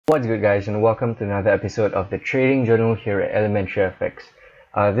What's good, guys, and welcome to another episode of the Trading Journal here at Elementary FX.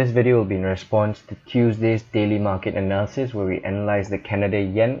 This video will be in response to Tuesday's daily market analysis, where we analyze the Canada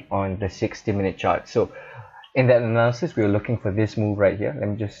yen on the 60-minute chart. So in that analysis, we are looking for this move right here. Let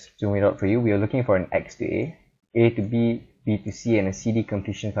me just zoom it out for you. We are looking for an X to A to B, B to C, and a CD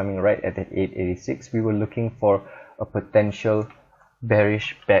completion coming right at that 886. We were looking for a potential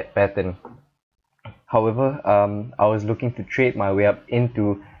bearish pattern. However, I was looking to trade my way up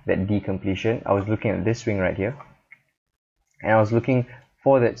into that D completion. I was looking at this swing right here, and I was looking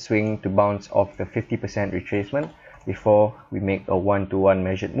for that swing to bounce off the 50% retracement before we make a 1-to-1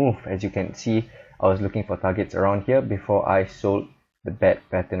 measured move. As you can see, I was looking for targets around here before I sold the bad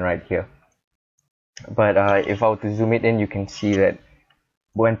pattern right here. But if I were to zoom it in, you can see that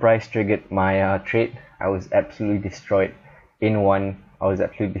when price triggered my trade, I was absolutely destroyed in one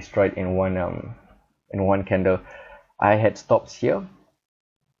candle. I had stops here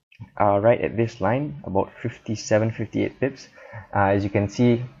right at this line, about 58 pips. As you can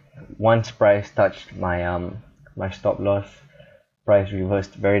see, once price touched my my stop loss, price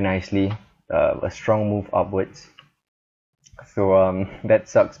reversed very nicely, a strong move upwards. So that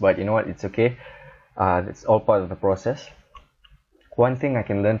sucks, but you know what, it's okay. That's all part of the process. One thing I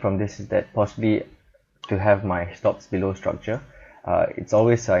can learn from this is that possibly to have my stops below structure. It's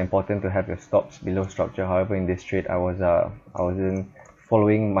always important to have your stops below structure. However, in this trade, I wasn't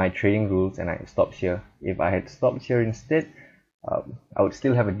following my trading rules, and I stopped here. If I had stopped here instead, I would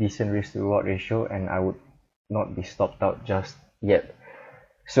still have a decent risk to reward ratio, and I would not be stopped out just yet.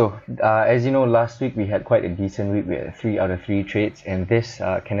 So as you know, last week we had quite a decent week. We had 3 out of 3 trades, and this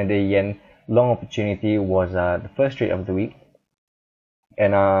Canada yen long opportunity was the first trade of the week.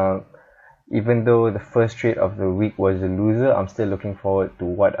 And even though the first trade of the week was a loser, I'm still looking forward to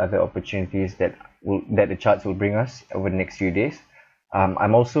what other opportunities that the charts will bring us over the next few days.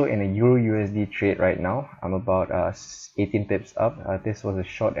 I'm also in a Euro USD trade right now. I'm about 18 pips up. This was a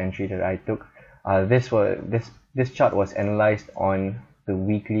short entry that I took. This chart was analyzed on the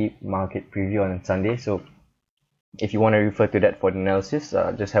weekly market preview on Sunday. So if you want to refer to that for the analysis,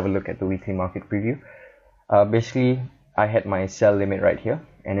 just have a look at the weekly market preview. Basically, I had my sell limit right here,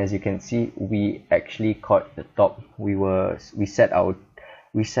 and as you can see, we actually caught the top. We set our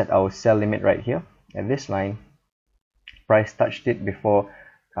sell limit right here at this line. Price touched it before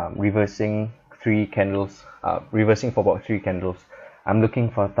reversing for about 3 candles. I'm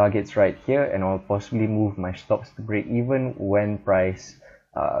looking for targets right here, and I'll possibly move my stops to break even when price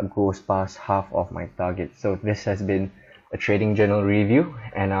goes past half of my target. So this has been a Trading Journal review,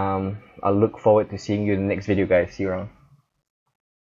 and I'll look forward to seeing you in the next video, guys. See you around.